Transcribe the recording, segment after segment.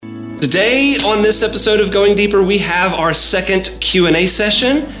Today on this episode of Going Deeper, we have our second Q&A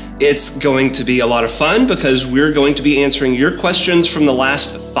session. It's going to be a lot of fun because we're going to be answering your questions from the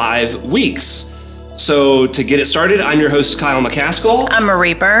last 5 weeks. So to get it started, I'm your host, Kyle McCaskill. I'm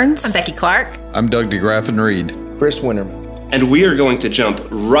Marie Burns. I'm Becky Clark. I'm Doug DeGraffin-Reed. Chris Winterman. And we are going to jump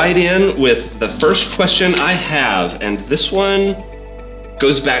right in with the first question I have. And this one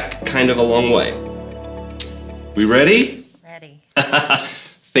goes back kind of a long way. We ready? Ready.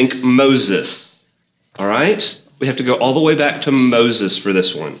 Think Moses. All right? We have to go all the way back to Moses for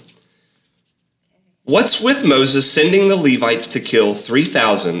this one. What's with Moses sending the Levites to kill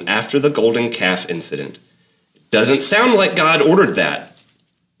 3,000 after the golden calf incident? It doesn't sound like God ordered that.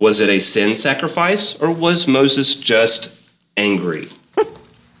 Was it a sin sacrifice, or was Moses just angry?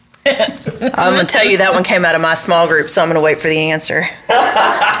 I'm going to tell you that one came out of my small group, so I'm going to wait for the answer.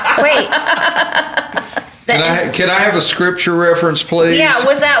 Wait. Can I have a scripture reference, please? Yeah,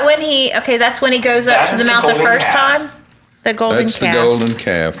 was that when that's when he goes up to the mount the first time? The golden That's calf. the golden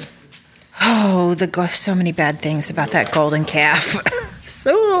calf. Oh, so many bad things about that golden calf.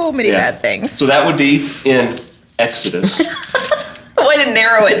 So many bad things. So that would be in Exodus. Way to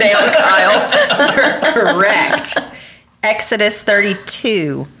narrow it down, Kyle. Correct. Exodus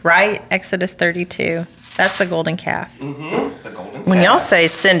 32, right? Exodus 32. That's the golden calf. Mm-hmm. The golden calf. When y'all say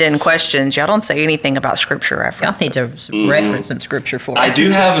send in questions, y'all don't say anything about scripture reference. Y'all need to reference some scripture for us. I do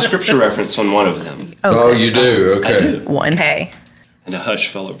have a scripture reference on one of them. Oh, you do? Okay. I do. One. Okay. And a hush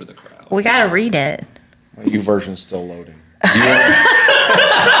fell over the crowd. We got to read it. My U version's still loading.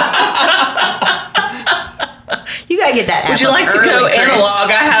 You got to get that app Would you like to early, go Chris.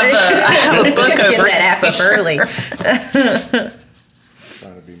 analog? I have a book Get over that app up early.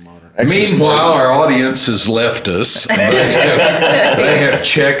 Trying to be modern. Meanwhile, our audience has left us. They have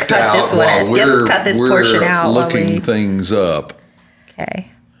checked Cut out this one while out. we're, Cut this we're portion out while looking we- things up. Okay.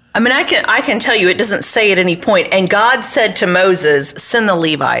 I mean, I can tell you it doesn't say at any point, and God said to Moses, send the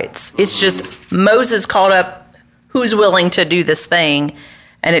Levites. It's just Moses called up who's willing to do this thing,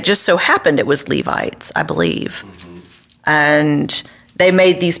 and it just so happened it was Levites, I believe. And they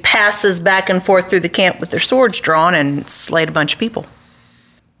made these passes back and forth through the camp with their swords drawn and slayed a bunch of people.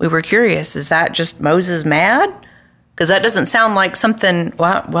 We were curious, is that just Moses mad? Because that doesn't sound like something,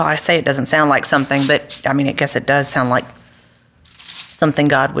 well, I say it doesn't sound like something, but I mean, I guess it does sound like something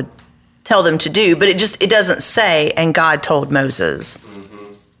God would tell them to do, but it doesn't say, and God told Moses.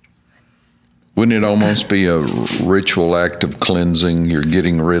 Wouldn't it almost be a ritual act of cleansing? You're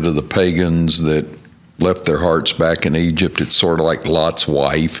getting rid of the pagans that left their hearts back in Egypt. It's sort of like Lot's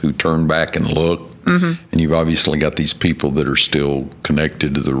wife who turned back and looked. Mm-hmm. And you've obviously got these people that are still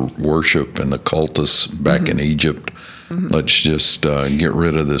connected to the worship and the cultists back in Egypt. Mm-hmm. Let's just get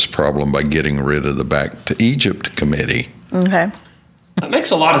rid of this problem by getting rid of the Back to Egypt committee. Okay. That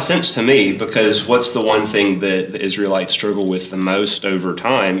makes a lot of sense to me, because what's the one thing that the Israelites struggle with the most over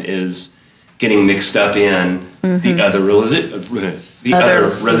time is getting mixed up in the other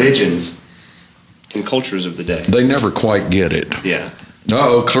religions and cultures of the day. They never quite get it. Yeah.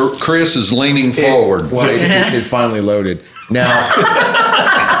 Uh-oh, Chris is leaning forward. Well, it finally loaded. Now,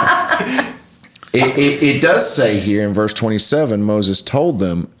 it does say here in verse 27, Moses told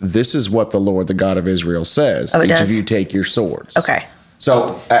them, this is what the Lord, the God of Israel says. Oh, it Each does? of you take your swords. Okay.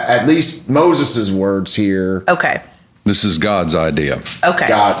 So at least Moses' words here, Okay. This is God's idea. Okay.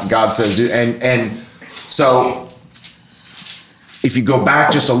 God says, do. And so if you go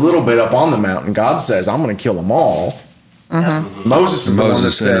back just a little bit up on the mountain, God says, I'm going to kill them all. Mm-hmm. Moses is the one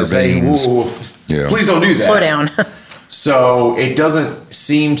that says, hey, intervenes. whoa, Yeah. please don't do that. Slow down. So it doesn't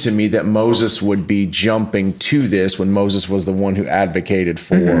seem to me that Moses would be jumping to this when Moses was the one who advocated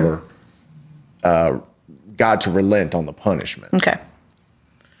for God to relent on the punishment. Okay.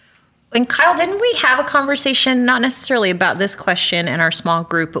 And Kyle, didn't we have a conversation, not necessarily about this question in our small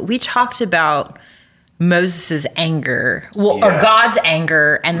group, but we talked about Moses' anger, or God's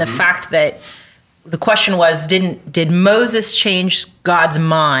anger, and the fact that the question was, did Moses change God's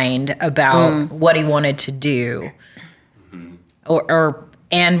mind about what he wanted to do?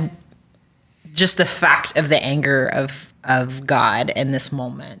 And just the fact of the anger of God in this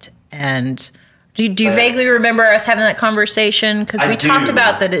moment. And do you vaguely remember us having that conversation? Because we talked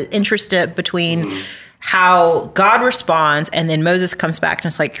about the interest between how God responds, and then Moses comes back, and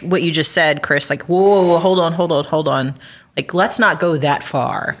it's like what you just said, Chris, like, whoa, hold on. Like, let's not go that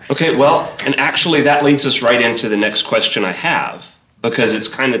far. Okay, well, and actually that leads us right into the next question I have, because it's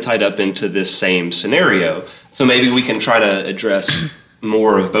kind of tied up into this same scenario. So maybe we can try to address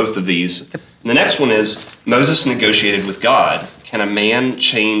more of both of these. And the next one is, Moses negotiated with God. Can a man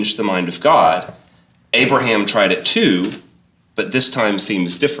change the mind of God? Abraham tried it too, but this time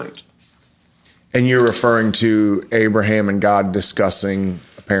seems different. And you're referring to Abraham and God discussing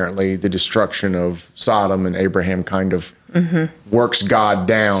apparently the destruction of Sodom, and Abraham kind of works God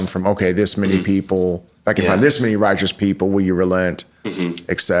down from, okay, this many people, if I can find this many righteous people, will you relent,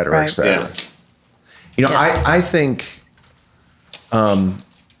 et cetera, et cetera. Yeah. You know, I think,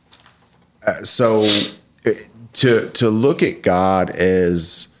 so to look at God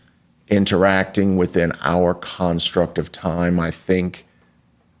as interacting within our construct of time, I think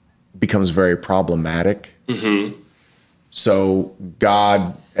becomes very problematic. So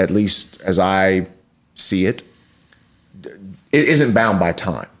God, at least as I see it, it isn't bound by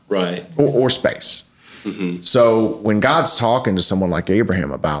time, Right. or space. So when God's talking to someone like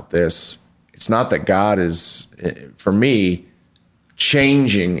Abraham about this, it's not that God is, for me,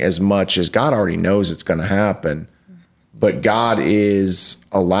 changing as much as God already knows it's going to happen, but God is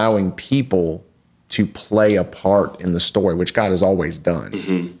allowing people to play a part in the story, which God has always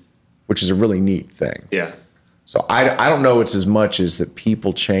done, which is a really neat thing. Yeah. So I don't know it's as much as that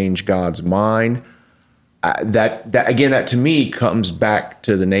people change God's mind. That to me comes back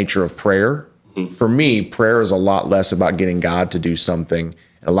to the nature of prayer. For me, prayer is a lot less about getting God to do something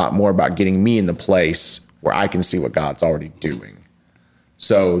and a lot more about getting me in the place where I can see what God's already doing.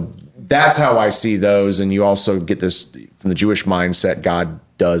 So that's how I see those. And you also get this from the Jewish mindset, God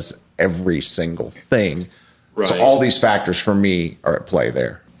does every single thing. Right. So all these factors for me are at play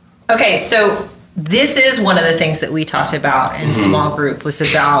there. Okay, so this is one of the things that we talked about in small group, was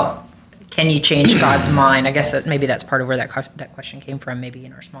about, can you change God's mind? I guess that maybe that's part of where that question came from, maybe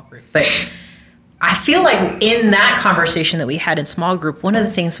in our small group. But I feel like in that conversation that we had in small group, one of the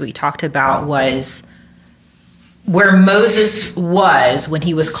things we talked about was where Moses was when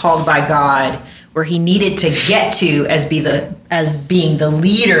he was called by God, where he needed to get to as being the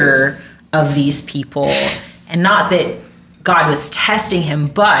leader of these people. And not that God was testing him,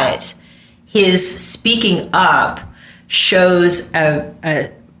 but his speaking up shows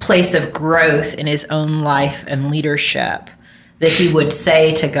a place of growth in his own life and leadership, that he would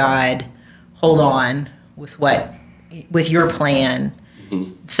say to God, hold on with your plan.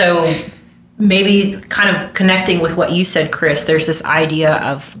 So maybe kind of connecting with what you said, Chris, there's this idea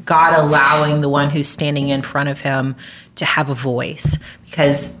of God allowing the one who's standing in front of him to have a voice,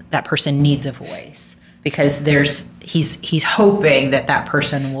 because that person needs a voice, because he's hoping that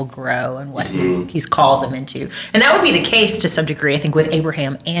person will grow and what he's called them into. And that would be the case to some degree, I think, with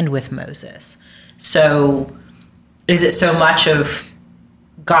Abraham and with Moses. So is it so much of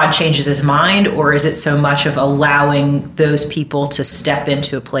God changes his mind, or is it so much of allowing those people to step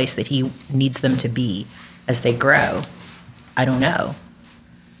into a place that he needs them to be as they grow? I don't know.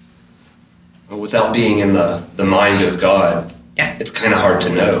 Without being in the mind of God, it's kind of hard to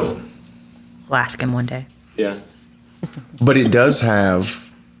know. We'll ask him one day. Yeah. But it does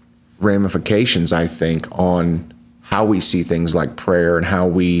have ramifications, I think, on how we see things like prayer and how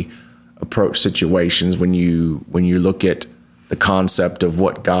we approach situations when you look at the concept of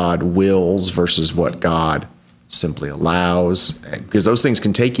what God wills versus what God simply allows, because those things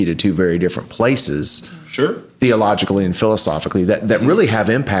can take you to two very different places. Sure. Theologically and philosophically, that really have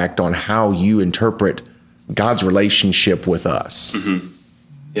impact on how you interpret God's relationship with us.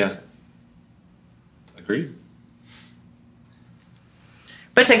 Yeah. Agreed.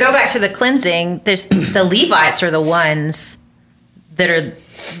 But to go back to the cleansing, there's the Levites are the ones that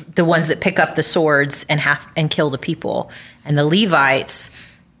pick up the swords and kill the people. And the Levites,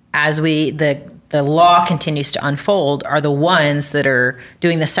 as the law continues to unfold, are the ones that are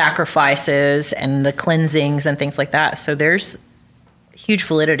doing the sacrifices and the cleansings and things like that. So there's huge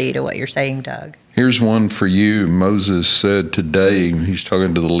validity to what you're saying, Doug. Here's one for you. Moses said today, he's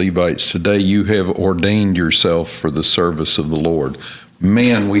talking to the Levites, today you have ordained yourself for the service of the Lord.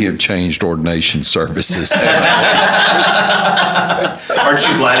 Man, we have changed ordination services. Aren't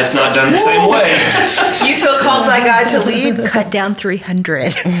you glad it's not done the same way? You feel called by God to lead? Cut down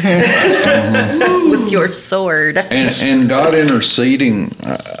 300 with your sword. And God interceding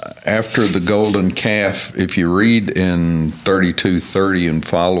after the golden calf, if you read in 32:30 and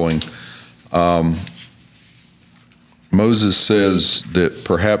following, Moses says that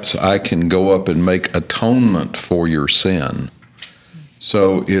perhaps I can go up and make atonement for your sin.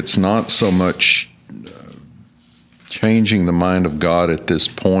 So it's not so much changing the mind of God at this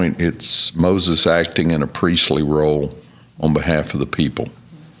point. It's Moses acting in a priestly role on behalf of the people.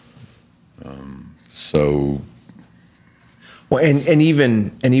 Well, and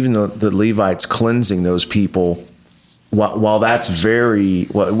even the Levites cleansing those people, while that's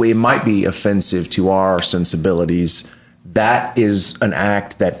it might be offensive to our sensibilities, that is an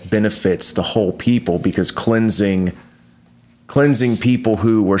act that benefits the whole people, because cleansing people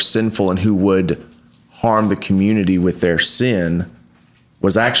who were sinful and who would harm the community with their sin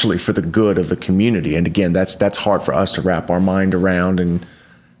was actually for the good of the community. And again, that's hard for us to wrap our mind around.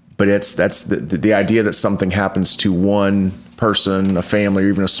 But that's the idea that something happens to one person, a family, or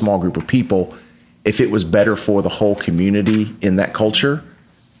even a small group of people, if it was better for the whole community in that culture,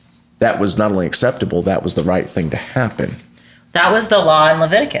 that was not only acceptable, that was the right thing to happen. That was the law in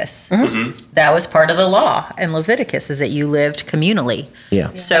Leviticus. That was part of the law in Leviticus, is that you lived communally.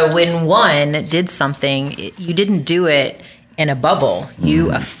 Yeah. So when one did something, you didn't do it in a bubble.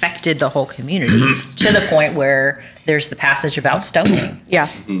 You affected the whole community to the point where there's the passage about stoning. Yeah.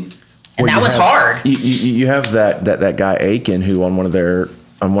 And that was hard. You have that guy Achan, who on one of their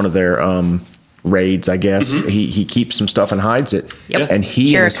raids, I guess, he keeps some stuff and hides it. Yep. And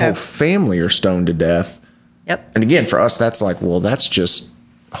he and his Jericho. whole family are stoned to death. Yep. And again, for us, that's like, well, that's just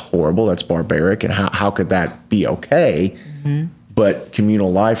horrible. That's barbaric. And how could that be okay? But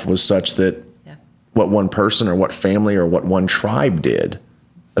communal life was such that what one person or what family or what one tribe did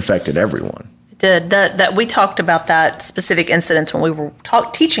affected everyone. That we talked about that specific incidents when we were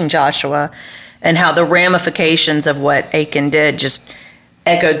teaching Joshua, and how the ramifications of what Achan did just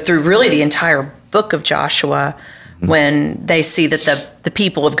echoed through really the entire book of Joshua, when they see that the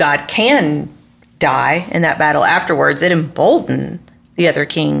people of God can die in that battle afterwards. It emboldened the other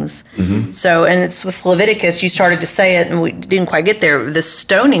kings. So, and it's with Leviticus, you started to say it and we didn't quite get there. The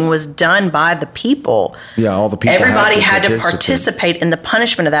stoning was done by the people. Yeah, all the people Everybody had to participate in the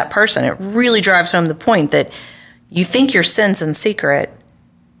punishment of that person. It really drives home the point that you think your sin's in secret,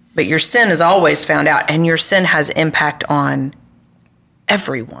 but your sin is always found out, and your sin has impact on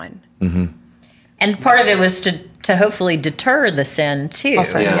everyone. And part of it was to hopefully deter the sin too.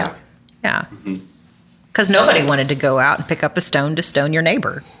 Also, yeah. Yeah. Because nobody wanted to go out and pick up a stone to stone your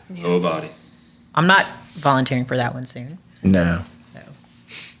neighbor. Nobody. I'm not volunteering for that one soon. No. So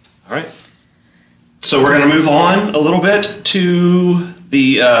All right. So we're going to move on a little bit to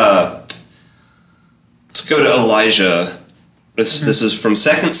the. Let's go to Elijah. This is from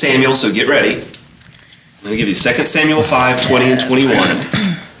 2 Samuel, so get ready. I'm going to give you 2 Samuel 5, 20 and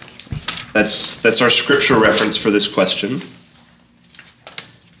 21. That's our scripture reference for this question.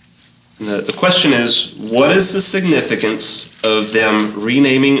 The question is, what is the significance of them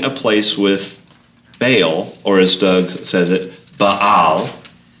renaming a place with Baal, or as Doug says it, Baal?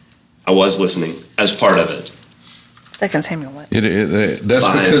 I was listening, as part of it. 2 Samuel what? That's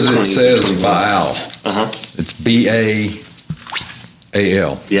 5, because 20, it says 21. Baal. It's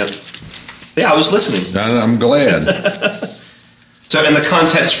Baal. Yep. Yeah, I was listening. I'm glad. So, and the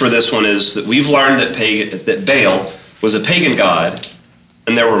context for this one is that we've learned that Baal was a pagan god,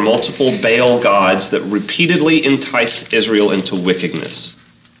 and there were multiple Baal gods that repeatedly enticed Israel into wickedness.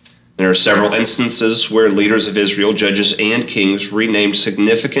 There are several instances where leaders of Israel, judges, and kings renamed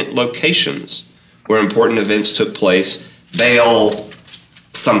significant locations where important events took place Baal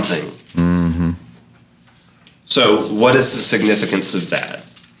something. So, what is the significance of that?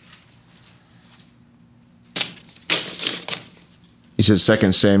 He says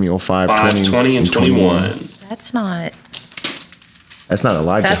 2 Samuel 5, 5, 20, and 21. that's not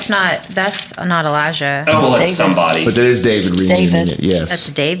Elijah. that's not Elijah. Oh, well, that's David. somebody. But that is David renaming David. it, yes. That's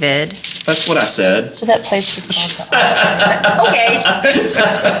David. That's what I said. So that place was called Okay.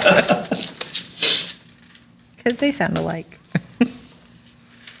 Because they sound alike.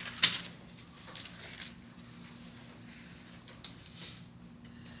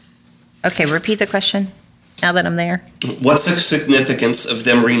 Okay, repeat the question now that I'm there. What's the significance of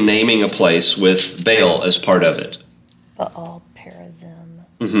them renaming a place with Baal as part of it? Baal Perazim.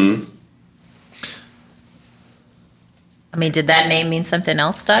 I mean, did that name mean something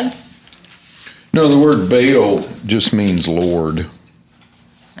else, Doug? No, the word Baal just means Lord.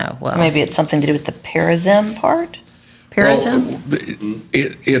 Oh, well. So maybe it's something to do with the Perazim part? Perazim? Well,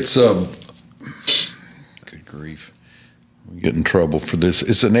 it's a. Good grief. We get in trouble for this.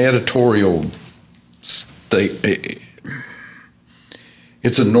 It's an editorial state.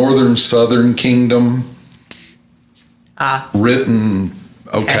 It's a northern southern kingdom written.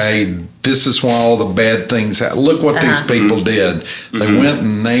 Okay, this is why all the bad things happen. Look what these people did. They went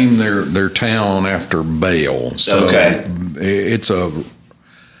and named their town after Baal. So Okay. It's a.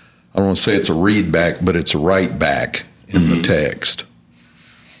 I don't want to say it's a read back, but it's a write back in the text.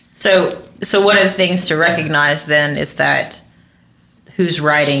 So one of the things to recognize then is that who's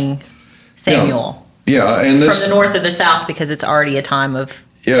writing Samuel Yeah, and this from the north or the south, because it's already a time of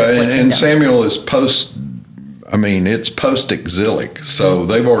yeah, split and kingdom. Samuel is post. I mean, it's post-exilic, so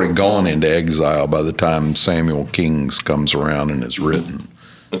they've already gone into exile by the time Samuel Kings comes around and is written.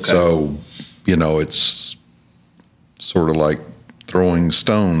 Okay. So, it's sort of like throwing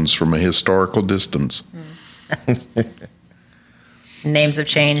stones from a historical distance. Names have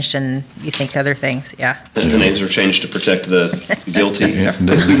changed, and you think other things. Yeah. The names were changed to protect the guilty. Yeah,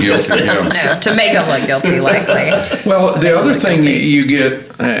 the guilty. Yeah. No, to make them look guilty, likely. Well, the other thing you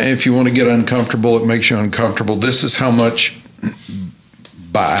get, if you want to get uncomfortable, it makes you uncomfortable. This is how much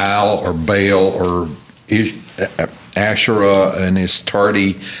Baal or Baal or Asherah and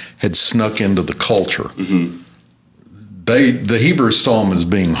Astarte had snuck into the culture. Mm-hmm. The Hebrews saw them as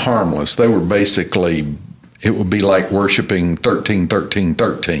being harmless. They were basically, it would be like worshiping 13, 13,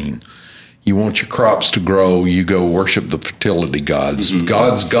 13. You want your crops to grow, you go worship the fertility gods. Mm-hmm.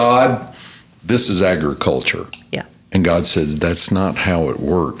 God's God, this is agriculture. Yeah. And God said, that's not how it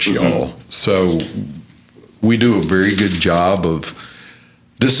works, y'all. So we do a very good job of,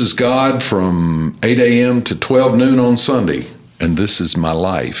 this is God from 8 a.m. to 12 noon on Sunday, and this is my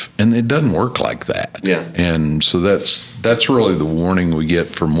life. And it doesn't work like that. Yeah. And so that's really the warning we get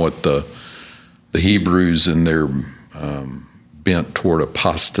from what the Hebrews and their bent toward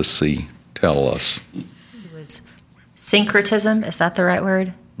apostasy tell us. It was syncretism. Is that the right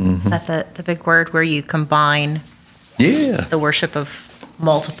word? Mm-hmm. Is that the big word where you combine the worship of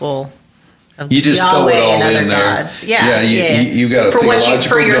multiple of you just Yahweh throw it all and other in there. gods? Yeah, you got a theological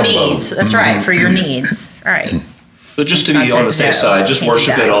for your gumbo. needs. That's right, for your needs. All right. So just to be on the safe side, just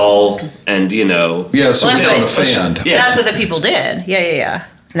worship it all, and Yeah, so we don't offend. Yeah. That's what the people did. Yeah.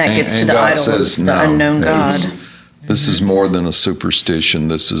 And that gets to the God idol, says, the no, unknown God. This is more than a superstition.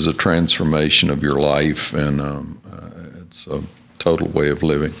 This is a transformation of your life, and it's a total way of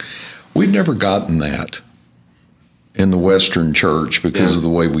living. We've never gotten that in the Western church because of the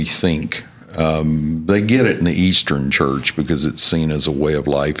way we think. They get it in the Eastern church because it's seen as a way of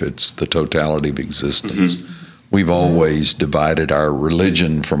life. It's the totality of existence. Mm-hmm. We've always divided our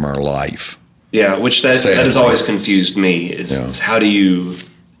religion from our life. Yeah, which that has always confused me. Is how do you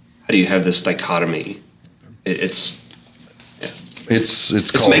have this dichotomy? It's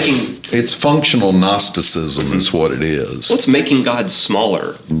functional Gnosticism is what it is. Well, it's making God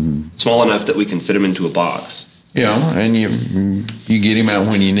smaller, small enough that we can fit him into a box. Yeah, and you get him out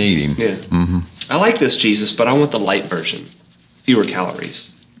when you need him. Yeah. Mm-hmm. I like this Jesus, but I want the light version. Fewer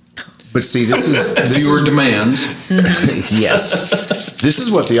calories. But see, this is fewer demands. Yes. This is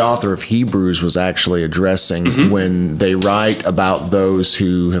what the author of Hebrews was actually addressing when they write about those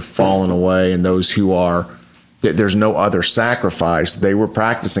who have fallen away and those who are, there's no other sacrifice. They were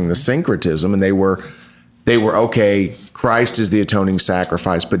practicing the syncretism, and they were okay, Christ is the atoning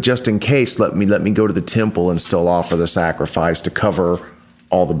sacrifice, but just in case, let me go to the temple and still offer the sacrifice to cover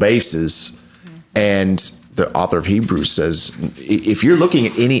all the bases. And the author of Hebrews says, if you're looking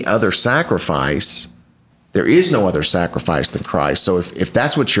at any other sacrifice, there is no other sacrifice than Christ. So if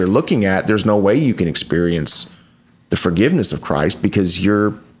that's what you're looking at, there's no way you can experience the forgiveness of Christ because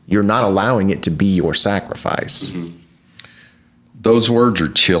you're not allowing it to be your sacrifice. Mm-hmm. Those words are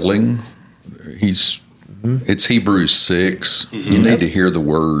chilling. It's Hebrews 6. Mm-hmm. You need to hear the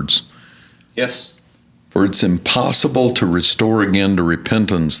words. Yes. For it's impossible to restore again to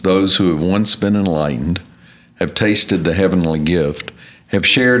repentance those who have once been enlightened, have tasted the heavenly gift, have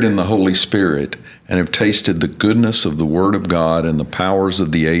shared in the Holy Spirit, and have tasted the goodness of the Word of God and the powers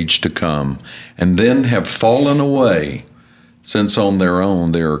of the age to come, and then have fallen away, since on their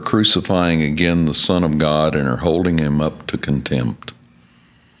own they are crucifying again the Son of God and are holding him up to contempt.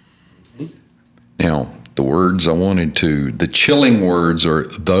 Now, the words the chilling words are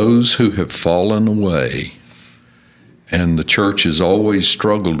those who have fallen away. And the church has always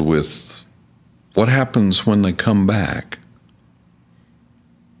struggled with what happens when they come back.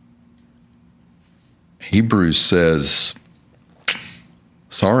 Hebrews says,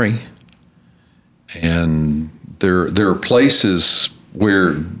 sorry. And there are places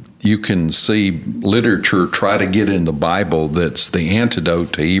where you can see literature try to get in the Bible that's the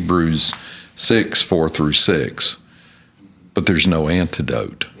antidote to Hebrews 6, 4 through 6. But there's no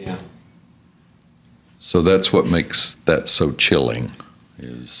antidote. Yeah. So that's what makes that so chilling.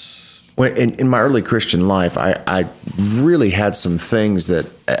 Well, in my early Christian life, I really had some things that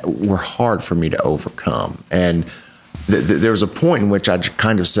were hard for me to overcome. And there was a point in which I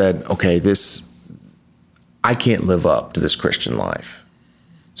kind of said, okay, I can't live up to this Christian life.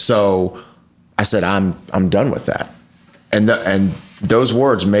 So I said, I'm done with that. And those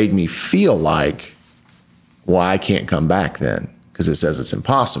words made me feel like, well, I can't come back then because it says it's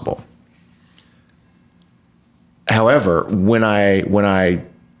impossible. However, when I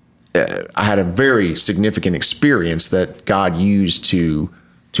had a very significant experience that God used to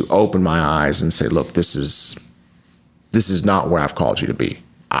open my eyes and say, look, this is not where I've called you to be.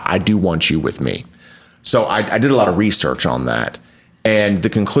 I do want you with me. So I did a lot of research on that. And the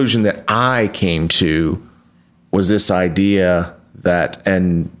conclusion that I came to was this idea that,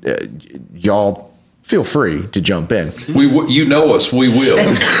 and y'all feel free to jump in. You know us, we will.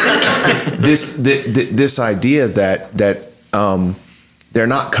 This idea that they're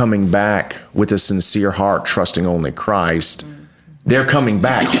not coming back with a sincere heart, trusting only Christ. They're coming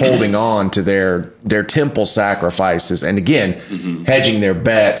back holding on to their temple sacrifices, and again, hedging their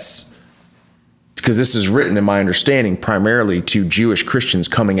bets, because this is written, in my understanding, primarily to Jewish Christians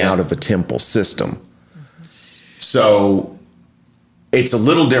coming out of the temple system. So it's a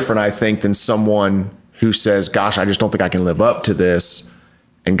little different, I think, than someone who says, gosh, I just don't think I can live up to this.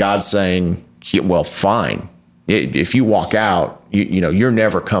 And God's saying, well, fine. If you walk out, you're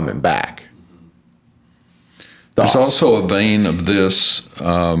never coming back. Thoughts? There's also a vein of this.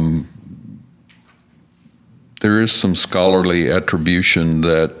 There is some scholarly attribution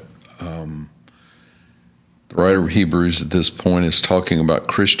that the writer of Hebrews at this point is talking about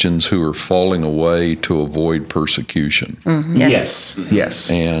Christians who are falling away to avoid persecution. Yes.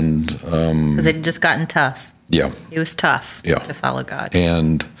 And because it had just gotten tough. yeah. It was tough to follow God.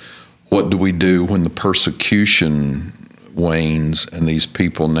 And what do we do when the persecution wanes and these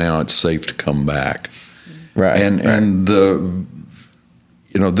people, now it's safe to come back? Right. And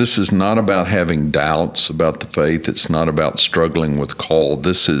this is not about having doubts about the faith. It's not about struggling with call.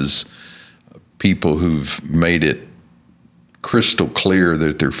 This is people who've made it crystal clear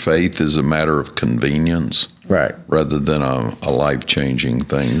that their faith is a matter of convenience, right, rather than a life-changing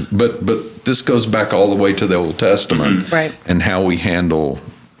thing. But this goes back all the way to the Old Testament, right, and how we handle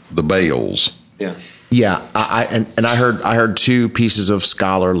the Baals. Yeah. I heard two pieces of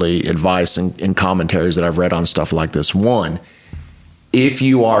scholarly advice and commentaries that I've read on stuff like this. One, if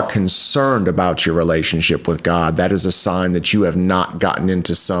you are concerned about your relationship with God, that is a sign that you have not gotten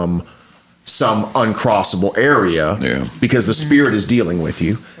into some uncrossable area, because the Spirit is dealing with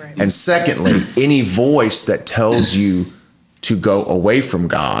you. Right. And secondly, any voice that tells you to go away from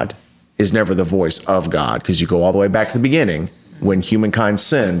God is never the voice of God, because you go all the way back to the beginning. When humankind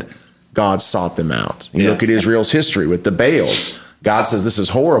sinned, God sought them out. You look at Israel's history with the Baals. God says, this is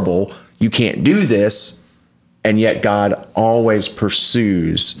horrible. You can't do this. And yet God always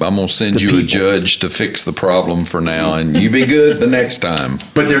pursues. I'm going to send you a judge to fix the problem for now, and you be good the next time.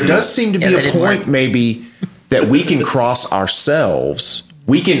 But there does seem to be a point maybe that we can cross ourselves.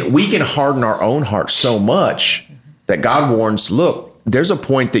 We can harden our own hearts so much that God warns, look, there's a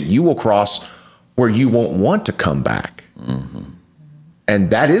point that you will cross where you won't want to come back. Mm-hmm.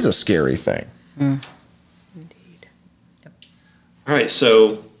 And that is a scary thing. Indeed. Yep. All right,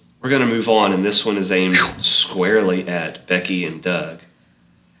 so we're going to move on, and this one is aimed squarely at Becky and Doug.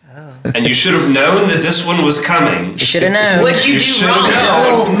 Oh. And you should have known that this one was coming. You should have known. What'd you do wrong?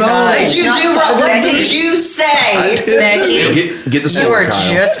 Oh, no. What'd you do wrong? What did you say? Becky, get the sword,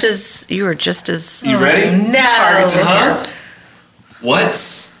 Kyle. You were just as You ready? No. Huh?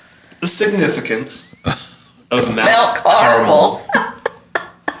 What's the significance of Mount Carmel?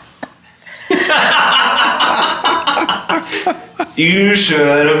 You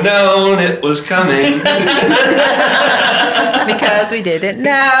should have known it was coming. Because we didn't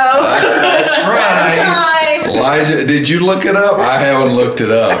know. That's right. Elijah, did you look it up? I haven't looked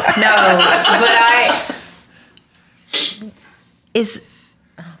it up. No, but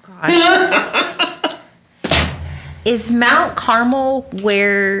is Mount Carmel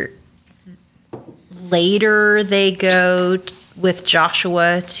where later they go with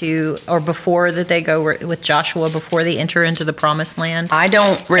Joshua or before that they go with Joshua before they enter into the promised land? I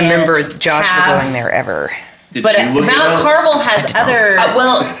don't remember Joshua going there ever. But Mount Carmel has other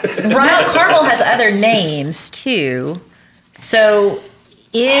Mount Carmel has other names too. So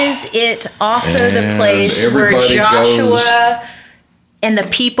is it also the place where Joshua and the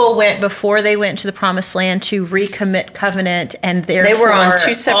people went before they went to the promised land to recommit covenant, and therefore they were on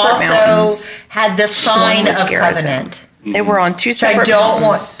two separate mountains. Had the sign of covenant. They were on two separate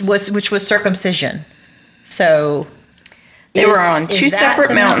mountains. Which was circumcision. So they were on two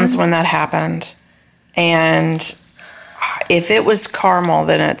separate mountains when that happened. And if it was Carmel,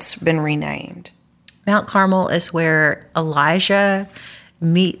 then it's been renamed. Mount Carmel is where Elijah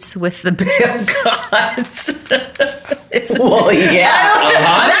meets with the Baal gods. Well, yeah.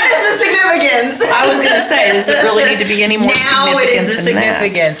 That is the significance. I was going to say, does it really need to be any more significant? Now it is the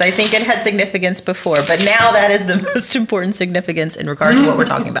significance. That? I think it had significance before, but now that is the most important significance in regard to what we're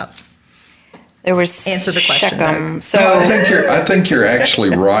talking about. There was answer the question. Shechem. So I think you're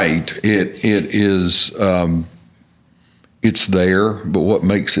actually right. It is it's there, but what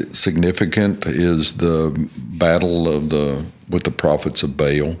makes it significant is the battle with the prophets of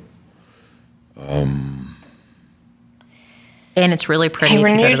Baal. And it's really pretty He if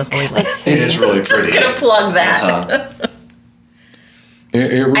you go renewed. to the Holy Land. Let's see. It is really pretty. Just gonna plug that.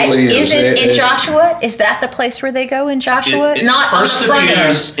 It really is. Is it in Joshua? Is that the place where they go in Joshua? It Not on the first front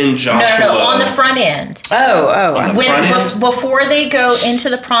appears end. in Joshua. No, on the front end. On the front end? Before they go into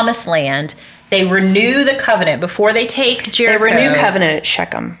the promised land, they renew the covenant. Before they take They Jericho. renew covenant at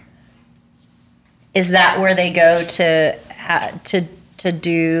Shechem. Is that where they go to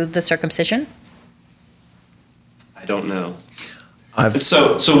do the circumcision? I don't know.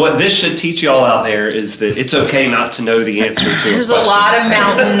 So what this should teach you all out there is that it's okay not to know the answer to There's a a question. lot of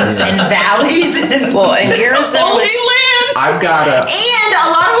mountains and valleys and Well, and Gerizim Holy was, Land. I've got And a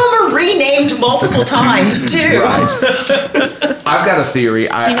lot of them are renamed multiple times too. I've got a theory.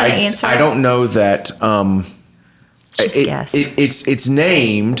 Do you know the answer? I don't know that. Just guess. It's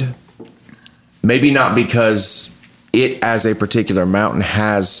named maybe not because it as a particular mountain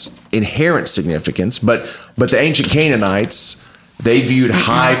has inherent significance, but the ancient Canaanites, they viewed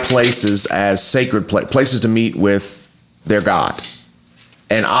high places as sacred places to meet with their God.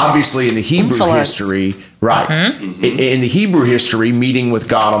 And obviously in the Hebrew history, right, in the Hebrew history, meeting with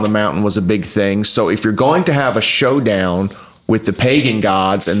God on the mountain was a big thing. So if you're going to have a showdown with the pagan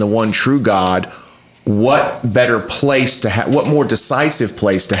gods and the one true God, what better place to have, what more decisive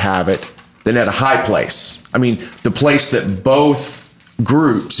place to have it than at a high place? I mean, the place that both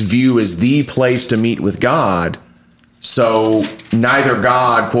groups view as the place to meet with God. So neither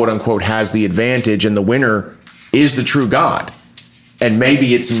God, quote unquote, has the advantage, and the winner is the true God. And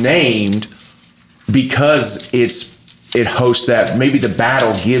maybe it's named because it hosts that. Maybe the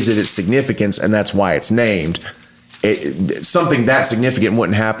battle gives it its significance, and that's why it's named. Something that significant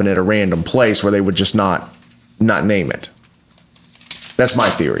wouldn't happen at a random place where they would just not name it. That's my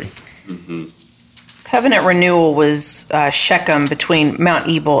theory. Mm-hmm. covenant renewal was Shechem between Mount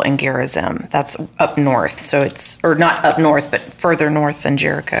Ebal and Gerizim. That's up north. So it's, or not up north, but further north than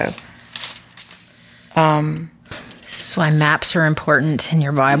Jericho. This is why maps are important in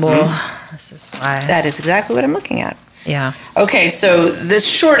your Bible. Mm-hmm. This is why. That is exactly what I'm looking at. Yeah. Okay, so this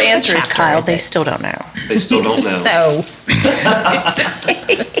short answer is chapter Kyle. is They it? still don't know. They still don't know. No.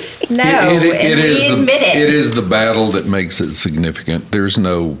 No. It and is we admit it. It is the battle that makes it significant. There's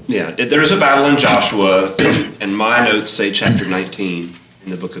no. Yeah, there's a battle in Joshua, and my notes say chapter 19 in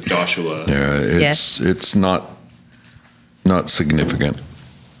the book of Joshua. Yeah, it's not significant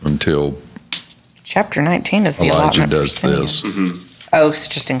until Chapter 19 is the Elijah allotment for does Simeon. this. Oh, it's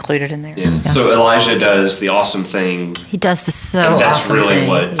just included in there. Yeah. So Elijah does the awesome thing, He does the so and that's awesome really thing.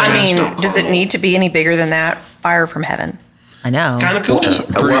 what. I mean, Mount does it Carmel. need to be any bigger than that? Fire from heaven. I know. Kind of cool. Pretty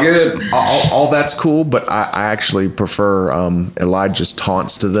good. All that's cool, but I actually prefer Elijah's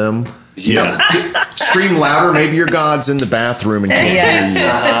taunts to them. Yeah. Scream louder. Maybe your God's in the bathroom and can't hear you.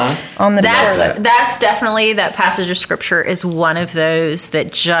 Yes. On the toilet. That's definitely, that passage of scripture is one of those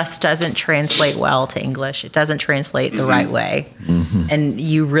that just doesn't translate well to English. It doesn't translate the right way. And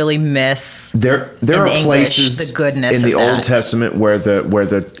you really miss There in are the English, places the goodness in the of that. Old Testament where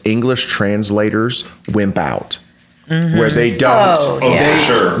the English translators wimp out, where they don't. Oh, yeah. For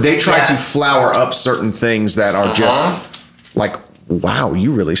sure. They try Yeah. to flower up certain things that are just like, wow,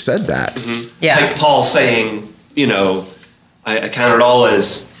 you really said that. Yeah. Like Paul saying, I count it all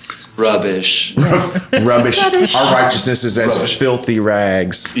as rubbish. Rubbish. Our righteousness is as filthy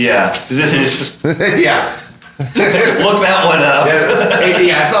rags. Yeah. Yeah. Look that one up.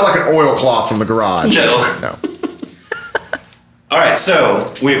 Yeah, it's not like an oilcloth from the garage. No. All right,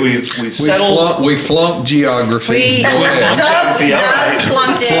 so we've settled. We flunked geography. We, Go ahead. Doug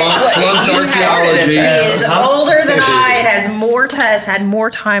flunked it. Flunked He archaeology. is older than I. It has had more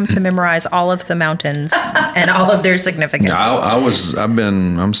time to memorize all of the mountains and all of their significance.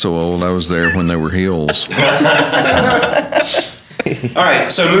 I'm so old. I was there when they were hills. All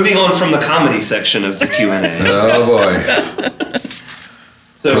right, so moving on from the comedy section of the Q&A. Oh boy!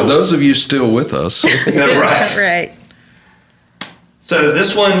 So, For those of you still with us, right. Right. So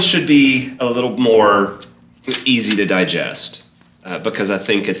this one should be a little more easy to digest because I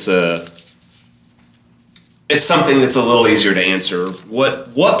think it's something that's a little easier to answer.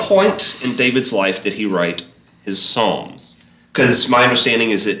 What point in David's life did he write his Psalms? Because my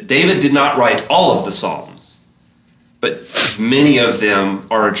understanding is that David did not write all of the Psalms, but many of them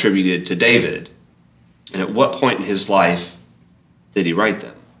are attributed to David. And at what point in his life did he write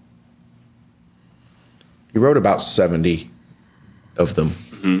them? He wrote about 70 of them,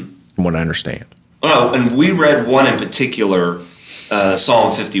 from what I understand. Oh, and we read one in particular,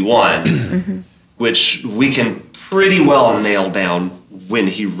 Psalm 51, which we can pretty well nail down when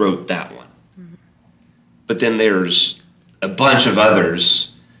he wrote that one. But then there's a bunch of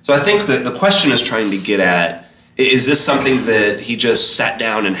others. So I think that the question is trying to get at, Is this something that he just sat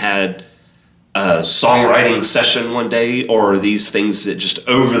down and had a songwriting session one day, or are these things that just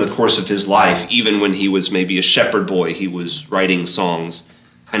over the course of his life, even when he was maybe a shepherd boy, he was writing songs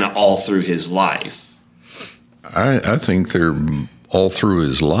kind of all through his life? I think they're all through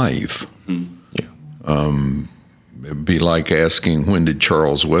his life. Mm-hmm. Yeah. It'd be like asking, when did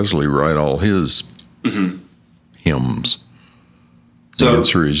Charles Wesley write all his hymns? The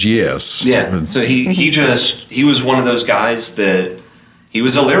answer is yes. Yeah. So he was one of those guys that he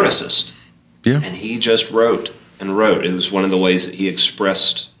was a lyricist. Yeah. And he just wrote and wrote. It was one of the ways that he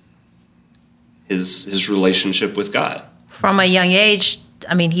expressed his relationship with God. From a young age,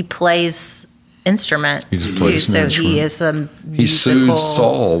 I mean, he plays instrument too, so he is a musical. He soothed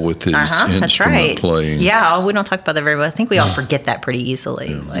Saul with his instrument playing. Yeah, we don't talk about that very well. I think we all forget that pretty easily.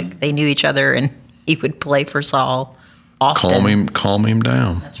 Yeah. Like, they knew each other, and he would play for Saul often. Calm him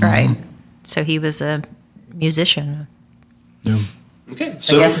down. That's right. So he was a musician. Yeah. Okay.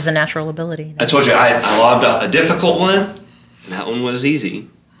 So I guess it's a natural ability. I told you I lobbed a difficult one, and that one was easy.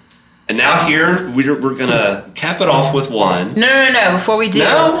 And now here, we're going to cap it off with one. No. Before we do.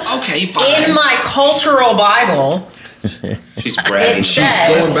 No? Okay, fine. In my cultural Bible. She's bragging. She's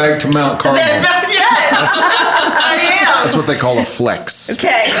going back to Mount Carmel. Yes, I am. That's what they call a flex.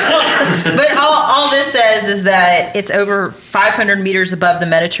 Okay. But all this says is that it's over 500 meters above the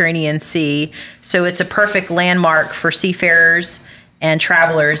Mediterranean Sea. So it's a perfect landmark for seafarers and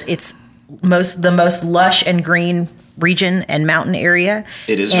travelers. It's the most lush and green region and mountain area.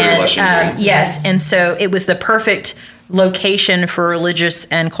 It is very lush and green. Yes, and so it was the perfect location for religious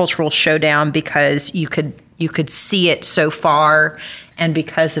and cultural showdown because you could see it so far, and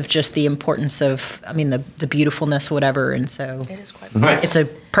because of just the importance of, I mean, the beautifululness, whatever, and so It is quite Right. it's a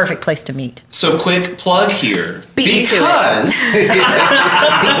perfect place to meet. So quick plug here. Beat me to it.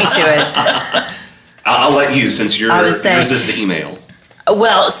 I'll let you, since yours is the email.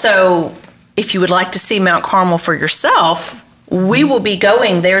 Well, so if you would like to see Mount Carmel for yourself, we will be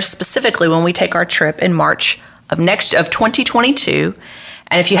going there specifically when we take our trip in March of 2022.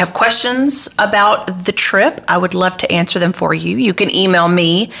 And if you have questions about the trip, I would love to answer them for you. You can email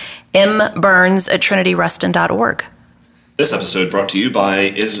me, mburns@trinityrustin.org. This episode brought to you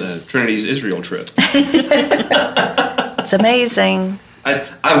by Trinity's Israel trip. It's amazing.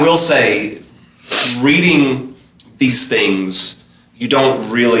 I will say, reading these things, you don't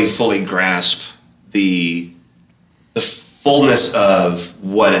really fully grasp the fullness of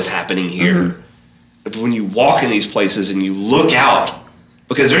what is happening here. Mm-hmm. When you walk in these places and you look out,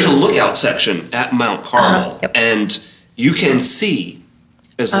 because there's a lookout section at Mount Carmel, and you can see,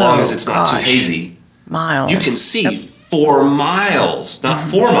 as long as it's not too hazy, miles. You can see 4 miles, not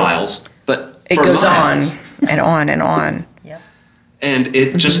 4 miles, but it for goes miles. on and on and on. Yep. And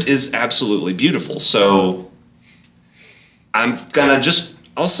it just is absolutely beautiful. So I'm gonna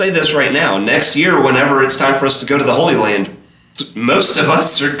I'll say this right now. Next year, whenever it's time for us to go to the Holy Land, most of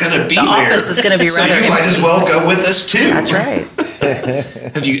us are gonna be there. The office is gonna be so rather you might as well go with us too. That's right.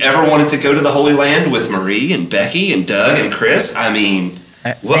 Have you ever wanted to go to the Holy Land with Marie and Becky and Doug and Chris? I mean,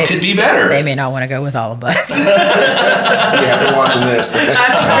 what could be better? They may not want to go with all of us. Yeah, they're watching this.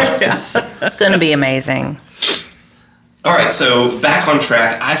 It's going to be amazing. All right, so back on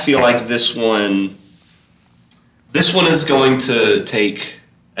track. I feel like this one is going to take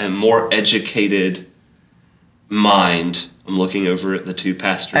a more educated mind. I'm looking over at the two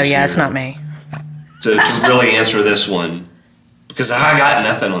pastors. Oh, yeah, here, it's not me. To really answer this one, because I got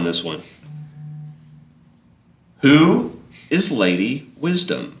nothing on this one. Who is Lady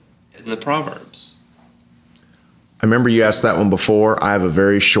Wisdom in the Proverbs? I remember you asked that one before. I have a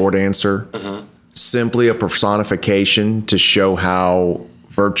very short answer. Simply a personification to show how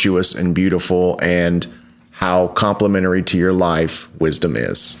virtuous and beautiful and how complementary to your life wisdom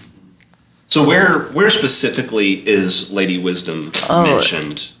is. So where specifically is Lady Wisdom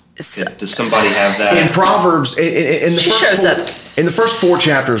mentioned? Does somebody have that? In Proverbs, in the first 4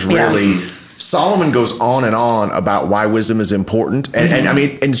 chapters, really, Solomon goes on and on about why wisdom is important, and I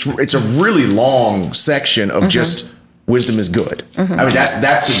mean, and it's a really long section of just wisdom is good. I mean, that's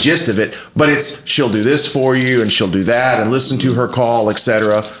the gist of it. But it's she'll do this for you, and she'll do that, and listen to her call,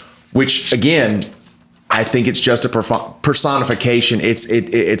 etc. Which again, I think it's just a personification.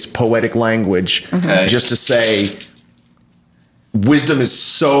 It's poetic language, just to say wisdom is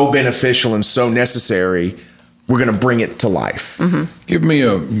so beneficial and so necessary. We're going to bring it to life. Give me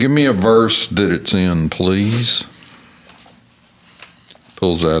a verse that it's in, please.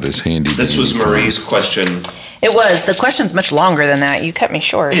 Pulls out his handy. This was Marie's question. It was. The question's much longer than that. You cut me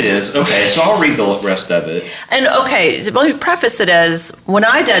short. It is. Okay, so I'll read the rest of it. And okay, let me preface it as, when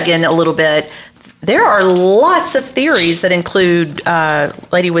I dug in a little bit, there are lots of theories that include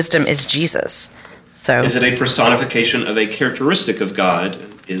Lady Wisdom is Jesus. So, is it a personification of a characteristic of God?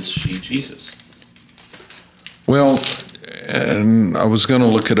 Is she Jesus? Well, and I was going to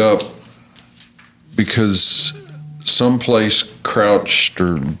look it up because someplace crouched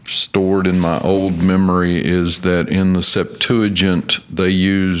or stored in my old memory is that in the Septuagint they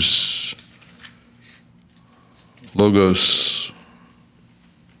use logos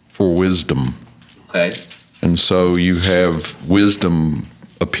for wisdom. Okay. And so you have wisdom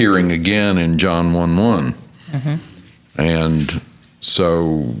appearing again in John 1:1. Mm-hmm. And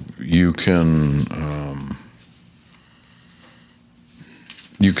so you can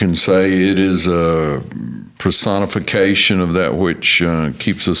say it is a personification of that which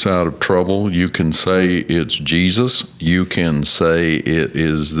keeps us out of trouble. You can say it's Jesus. You can say it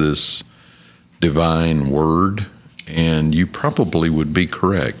is this divine word, and you probably would be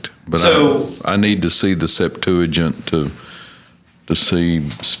correct. But So- I need to see the Septuagint to see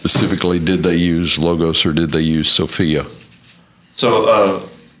specifically, did they use Logos or did they use Sophia? So,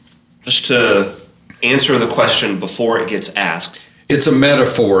 just to answer the question before it gets asked. It's a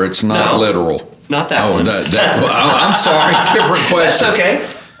metaphor. It's not No. literal. Not that one. I'm sorry. Different question. That's okay.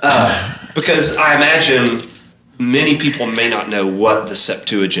 Because I imagine many people may not know what the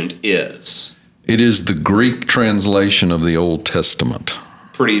Septuagint is. It is the Greek translation of the Old Testament.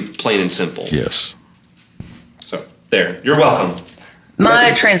 Pretty plain and simple. Yes. So, there. You're welcome.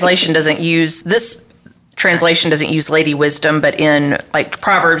 my translation doesn't use this. Translation doesn't use Lady Wisdom, but in like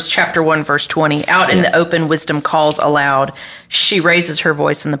Proverbs chapter 1, verse 20, out in the open, wisdom calls aloud. She raises her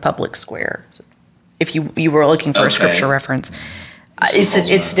voice in the public square. If you were looking for a scripture reference,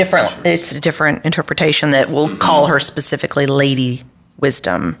 it's different. It's a different interpretation that will call her specifically Lady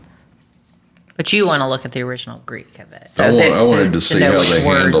Wisdom. But you want to look at the original Greek of it. So I wanted to see know how which they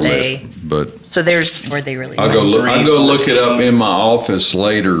word handled they- it, but So there's Where they really I'll go use. look it up in my office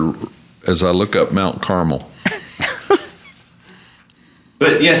later as I look up Mount Carmel.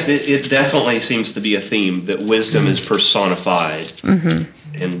 But yes, it definitely seems to be a theme that wisdom is personified, and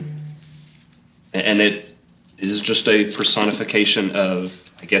it is just a personification of,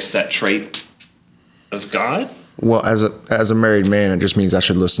 I guess, that trait of God. Well, as a married man, it just means I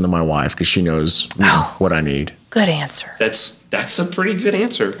should listen to my wife because she knows what I need. good answer. That's a pretty good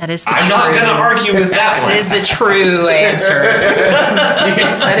answer. That is the I'm not true- going to argue with that one. That is the true answer.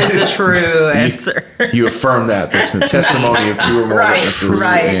 That is the true answer. You affirm that. That's the testimony of two or more Right, witnesses.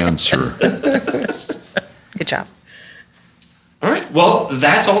 right. Answer. Good job. All right. Well,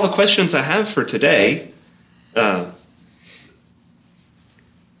 that's all the questions I have for today.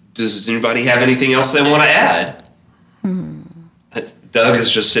 Does anybody have anything else they want to add? Doug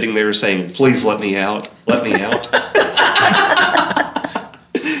is just sitting there saying, "Please let me out. Let me out."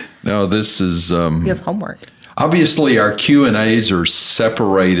 Now this is You have homework. obviously our Q&As are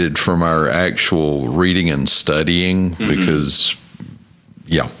separated from our actual reading and studying because,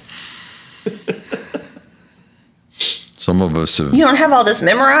 some of us have. You don't have all this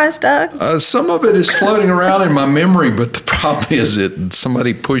memorized, Doug? Some of it is floating around in my memory, but the problem is that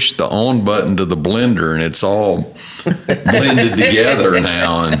somebody pushed the on button to the blender and it's all blended together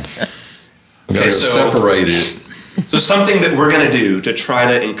now, and we got to separate it. So something that we're going to do to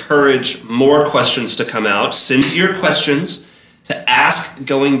try to encourage more questions to come out, send your questions to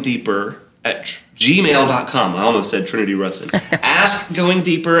askgoingdeeper@gmail.com. I almost said Trinity Rustin.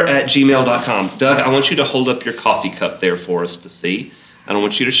 askgoingdeeper@gmail.com. Doug, I want you to hold up your coffee cup there for us to see. I don't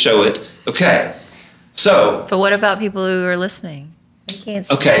want you to show it. Okay. So, But what about people who are listening? They can't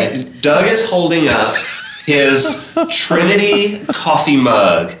see okay, it. Doug is holding up his Trinity coffee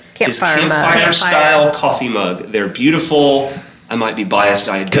mug. His Campfire mug. campfire style coffee mug. They're beautiful. I might be biased.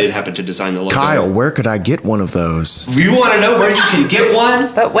 I did happen to design the logo. Kyle, where could I get one of those? You want to know where you can get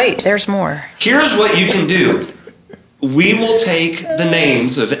one? But wait, there's more. Here's what you can do. We will take the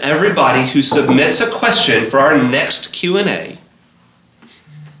names of everybody who submits a question for our next Q&A,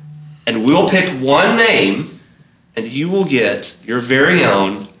 and we'll pick one name, and you will get your very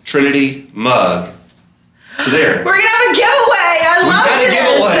own Trinity mug. There. We're going to have a giveaway. I love got a this.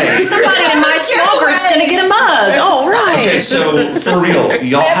 giveaway. Somebody in my small group's going to get a mug. All right. Okay, so for real,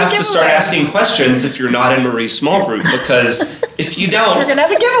 y'all have a have to start giveaway. asking questions if you're not in Marie's small group, because if you don't, We're going to have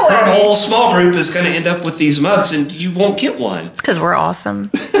a her giveaway. whole small group is going to end up with these mugs, and you won't get one. Because we're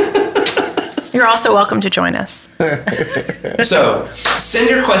awesome. You're also welcome to join us. So send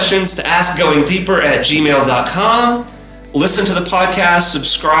your questions to askgoingdeeper@gmail.com. Listen to the podcast,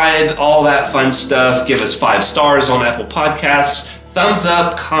 subscribe, all that fun stuff. Give us 5 stars on Apple Podcasts, thumbs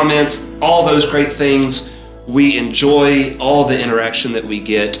up, comments, all those great things. We enjoy all the interaction that we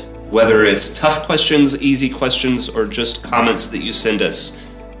get. whether it's tough questions, easy questions, or just comments that you send us.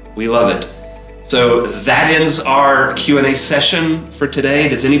 We love it. So that ends our Q&A session for today.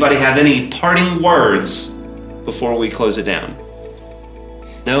 Does anybody have any parting words before we close it down?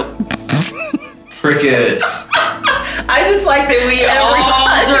 Nope. Crickets. I just like that we all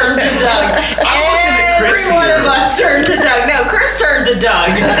turned to Doug. Every one of us turned to Doug. No, Chris turned to Doug.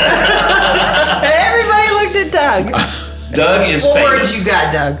 Everybody looked at Doug. Doug is What famous. words you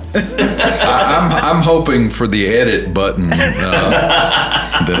got, Doug? I'm hoping for the edit button.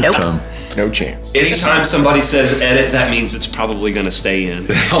 Nope. No chance. Anytime somebody says edit, that means it's probably going to stay in.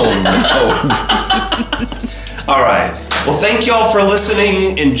 Oh no. All right. Well, thank y'all for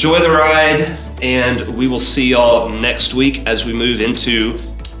listening. Enjoy the ride. And we will see y'all next week as we move into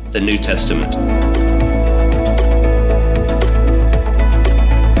the New Testament.